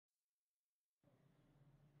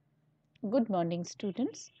Good morning,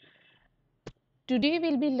 students. Today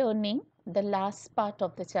we'll be learning the last part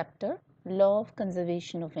of the chapter, Law of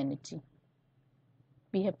Conservation of Energy.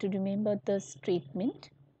 We have to remember the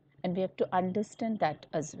statement and we have to understand that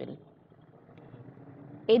as well.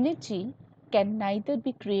 Energy can neither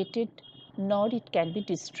be created nor it can be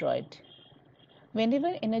destroyed.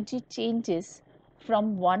 Whenever energy changes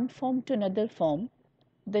from one form to another form,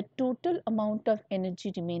 the total amount of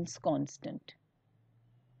energy remains constant.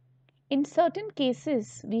 In certain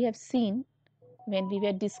cases, we have seen when we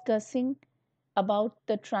were discussing about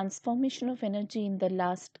the transformation of energy in the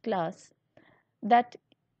last class that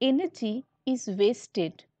energy is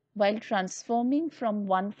wasted while transforming from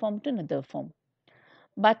one form to another form.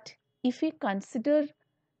 But if we consider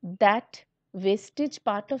that wastage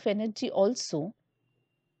part of energy also,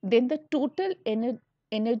 then the total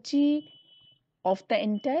energy of the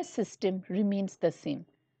entire system remains the same.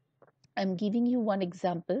 I'm giving you one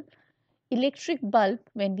example. Electric bulb,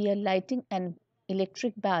 when we are lighting an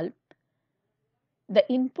electric bulb, the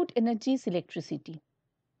input energy is electricity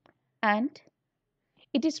and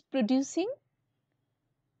it is producing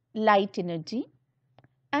light energy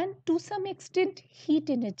and to some extent heat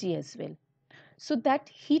energy as well. So that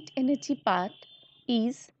heat energy part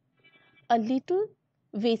is a little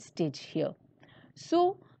wastage here.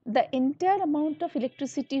 So the entire amount of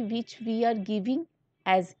electricity which we are giving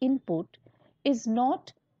as input is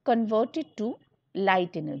not converted to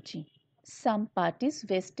light energy. Some part is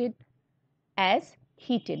wasted as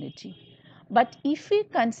heat energy. But if we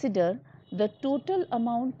consider the total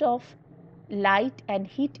amount of light and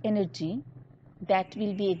heat energy, that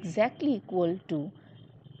will be exactly equal to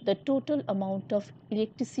the total amount of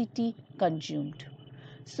electricity consumed.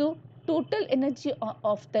 So, total energy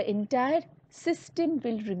of the entire system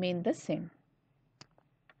will remain the same.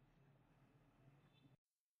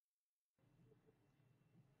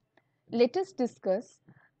 Let us discuss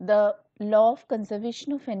the law of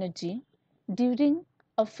conservation of energy during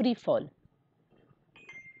a free fall.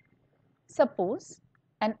 Suppose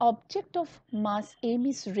an object of mass m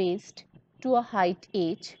is raised to a height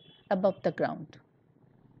h above the ground.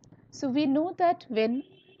 So we know that when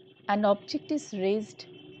an object is raised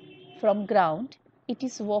from ground, it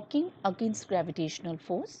is walking against gravitational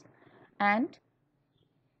force and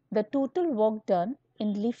the total work done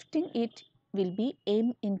in lifting it will be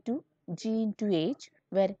m into g into h,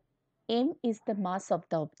 where m is the mass of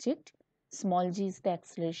the object, small g is the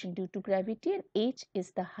acceleration due to gravity and h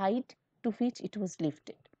is the height to which it was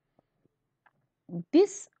lifted.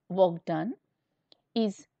 This work done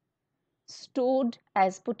is stored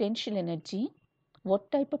as potential energy.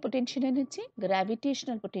 What type of potential energy?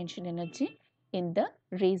 Gravitational potential energy in the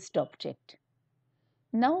raised object.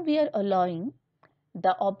 Now we are allowing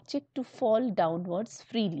the object to fall downwards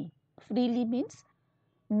freely. Freely means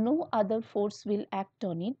no other force will act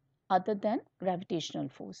on it other than gravitational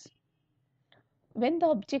force. When the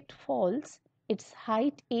object falls, its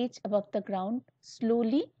height h above the ground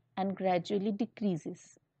slowly and gradually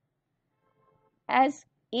decreases. As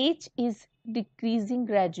h is decreasing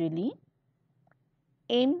gradually,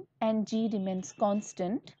 m and g remains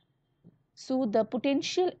constant. So the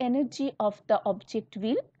potential energy of the object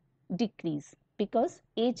will decrease because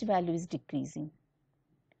h value is decreasing.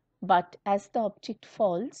 But as the object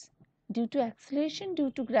falls, due to acceleration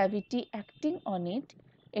due to gravity acting on it,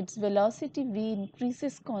 its velocity v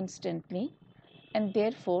increases constantly and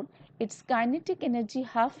therefore its kinetic energy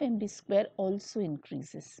half mv square also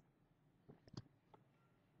increases.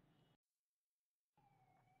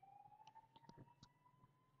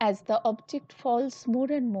 As the object falls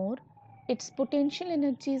more and more, its potential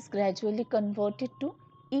energy is gradually converted to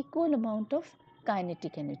equal amount of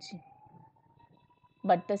kinetic energy.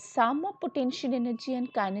 But the sum of potential energy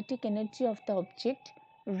and kinetic energy of the object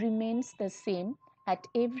remains the same at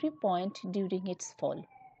every point during its fall.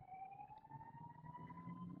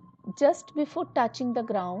 Just before touching the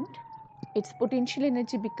ground, its potential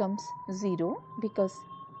energy becomes 0 because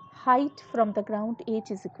height from the ground h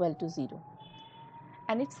is equal to 0.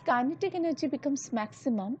 And its kinetic energy becomes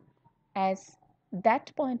maximum as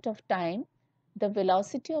that point of time the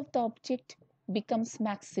velocity of the object becomes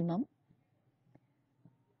maximum.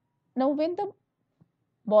 Now when the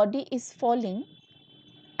body is falling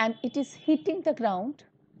and it is hitting the ground,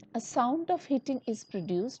 a sound of hitting is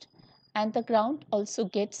produced and the ground also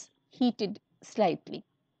gets heated slightly.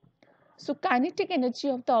 So kinetic energy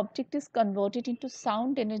of the object is converted into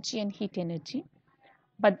sound energy and heat energy,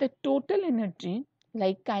 but the total energy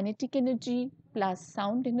like kinetic energy plus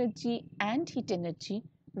sound energy and heat energy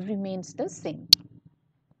remains the same.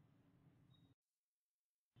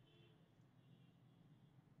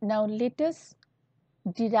 Now let us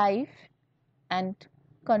derive and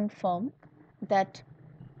confirm that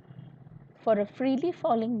for a freely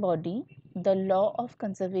falling body, the law of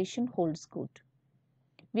conservation holds good.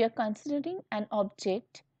 We are considering an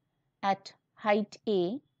object at height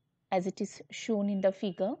A as it is shown in the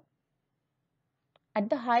figure. At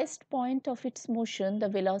the highest point of its motion, the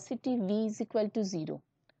velocity v is equal to 0.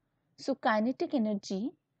 So kinetic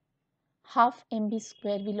energy half mv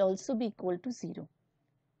square will also be equal to 0.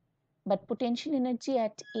 But potential energy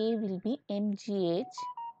at A will be mgh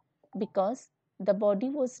because the body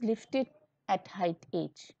was lifted at height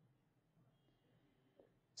h.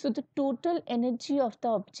 So the total energy of the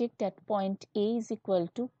object at point A is equal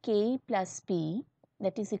to K plus P,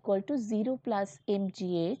 that is equal to 0 plus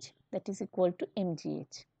mgh, that is equal to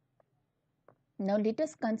mgh. Now let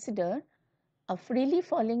us consider a freely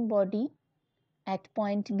falling body at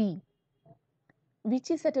point B, which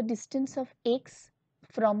is at a distance of x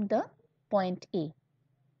from the point A.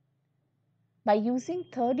 By using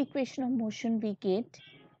third equation of motion, we get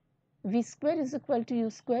v square is equal to u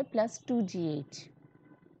square plus 2gh.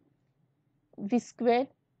 V square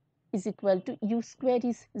is equal to u square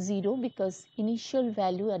is 0 because initial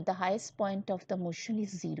value at the highest point of the motion is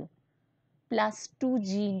 0, plus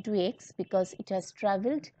 2g into x because it has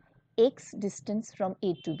travelled x distance from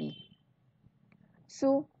A to B.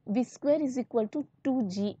 So v square is equal to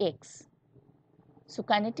 2gx. So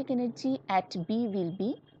kinetic energy at B will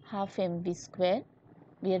be half mv square.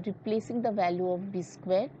 We are replacing the value of v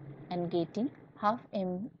square and getting half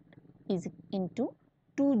m is into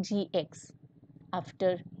 2gx.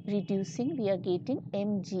 After reducing, we are getting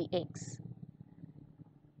mgx.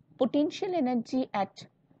 Potential energy at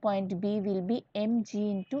point B will be mg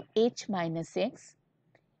into h minus x.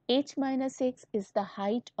 H minus x is the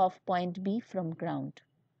height of point B from ground.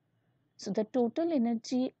 So the total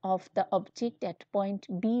energy of the object at point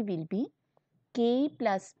B will be K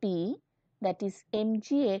plus P, that is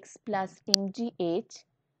mgx plus mgh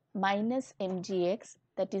minus mgx,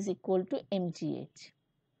 that is equal to mgh.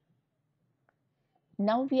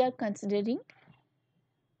 Now we are considering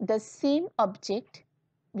the same object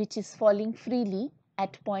which is falling freely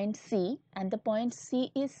at point C, and the point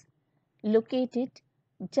C is located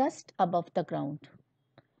just above the ground.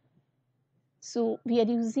 So we are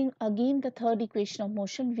using again the third equation of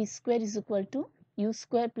motion, v square is equal to u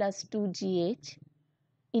square plus 2gh.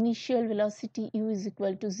 Initial velocity u is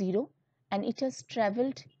equal to 0 and it has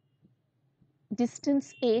travelled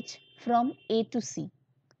distance h from A to C.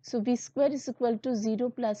 So v square is equal to 0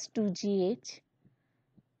 plus 2gh,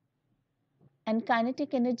 and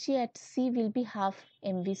kinetic energy at C will be half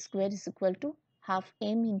mv square is equal to half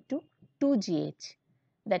m into 2gh,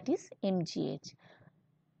 that is mgh.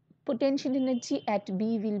 Potential energy at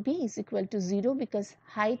B will be is equal to 0 because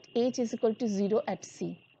height h is equal to 0 at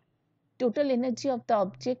C. Total energy of the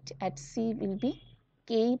object at C will be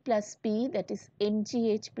K plus P, that is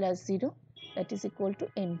mgh plus 0, that is equal to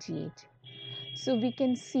mgh. So we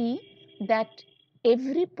can see that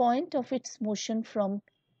every point of its motion from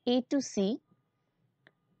A to C,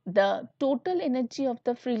 the total energy of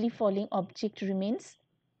the freely falling object remains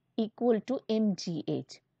equal to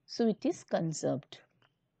mgh. So it is conserved.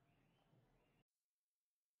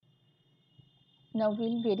 Now we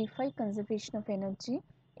will verify conservation of energy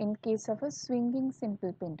in case of a swinging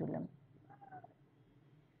simple pendulum.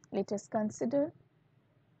 Let us consider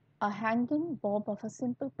a hanging bob of a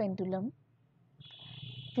simple pendulum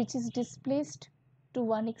which is displaced to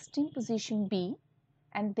one extreme position B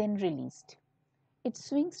and then released. It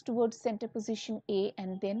swings towards center position A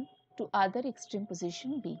and then to other extreme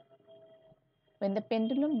position B. When the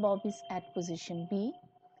pendulum bob is at position B,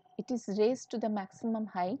 it is raised to the maximum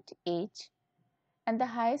height h, and the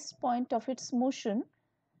highest point of its motion,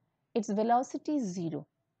 its velocity is 0.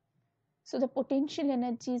 So the potential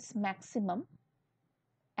energy is maximum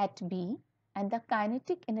at B and the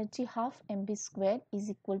kinetic energy half mv square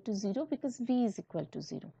is equal to 0 because V is equal to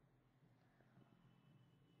 0.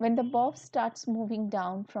 When the bob starts moving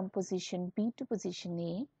down from position B to position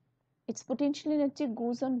A, its potential energy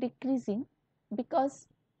goes on decreasing because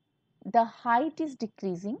the height is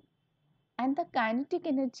decreasing, and the kinetic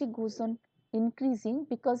energy goes on increasing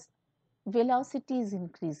because velocity is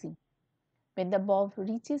increasing. When the bob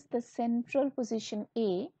reaches the central position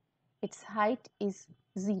A, its height is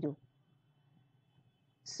 0.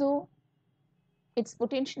 So its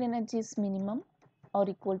potential energy is minimum or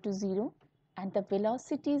equal to 0 and the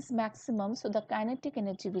velocity is maximum, so the kinetic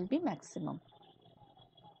energy will be maximum.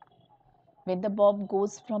 When the bob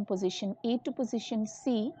goes from position A to position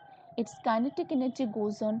C, its kinetic energy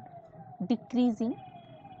goes on decreasing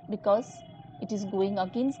because it is going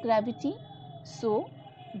against gravity, so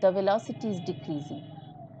the velocity is decreasing.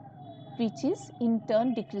 which is in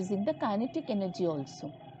turn decreasing the kinetic energy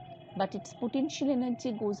also. But its potential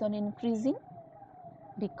energy goes on increasing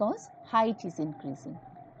because height is increasing.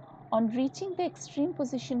 On reaching the extreme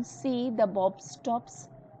position C, the bob stops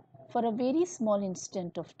for a very small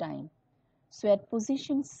instant of time. So at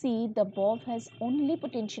position C, the bob has only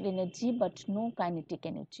potential energy but no kinetic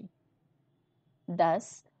energy.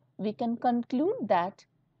 Thus, we can conclude that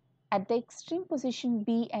at the extreme position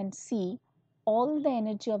B and C, all the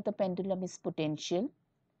energy of the pendulum is potential,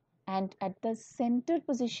 and at the center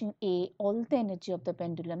position A, all the energy of the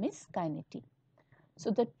pendulum is kinetic.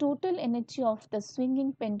 So the total energy of the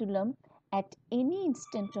swinging pendulum at any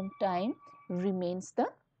instant of time remains the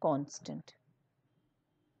constant.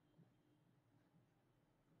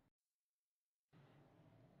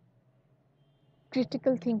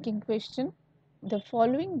 Critical thinking question. The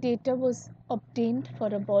following data was obtained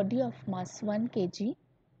for a body of mass 1 kg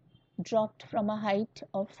dropped from a height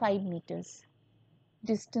of 5 meters.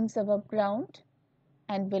 Distance above ground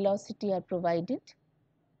and velocity are provided.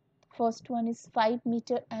 First one is 5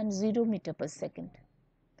 meter and 0 meter per second.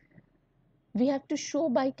 We have to show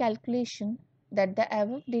by calculation that the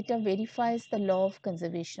above data verifies the law of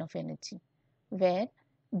conservation of energy, where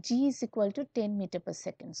G is equal to 10 meter per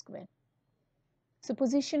second square. So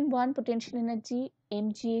position 1 potential energy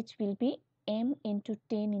mgh will be m into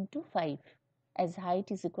 10 into 5, as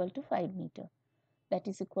height is equal to 5 meter. That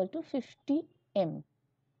is equal to 50 m.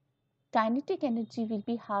 Kinetic energy will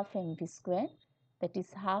be half mv square, that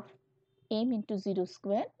is half m into 0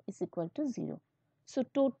 square is equal to 0. So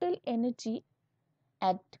total energy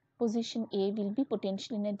at position A will be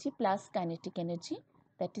potential energy plus kinetic energy,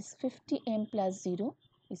 that is 50 m plus 0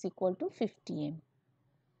 is equal to 50 m.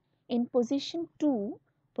 In position 2,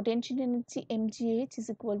 potential energy mgh is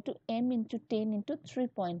equal to m into 10 into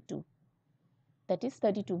 3.2, that is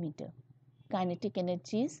 32 meter. Kinetic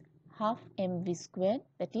energy is half mv square,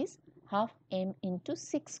 that is half m into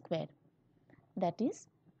 6 square, that is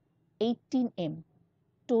 18 m.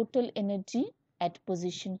 Total energy at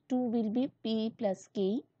position 2 will be P plus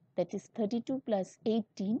K, that is 32 plus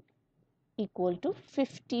 18 equal to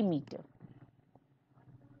 50 meter.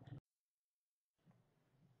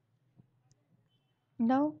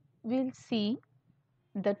 Now we'll see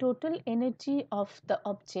the total energy of the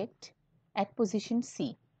object at position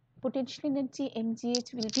C. Potential energy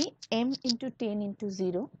mgh will be m into 10 into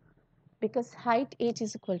 0 because height h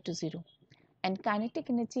is equal to 0, and kinetic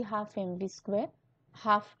energy half mv square,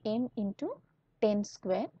 half m into 10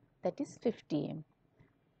 square, that is 50 m.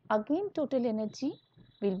 Again total energy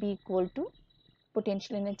will be equal to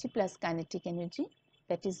potential energy plus kinetic energy,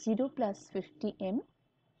 that is 0 plus 50 m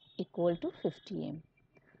equal to 50 m.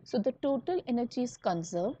 So the total energy is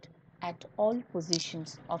conserved at all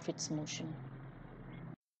positions of its motion.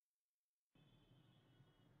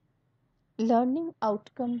 Learning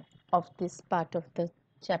outcome of this part of the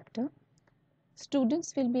chapter.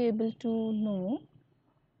 Students will be able to know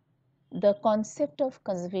the concept of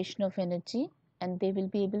conservation of energy, and they will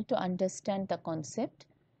be able to understand the concept.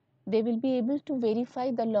 They will be able to verify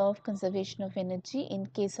the law of conservation of energy in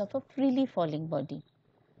case of a freely falling body.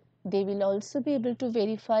 They will also be able to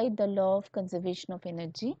verify the law of conservation of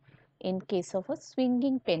energy in case of a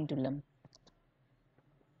swinging pendulum.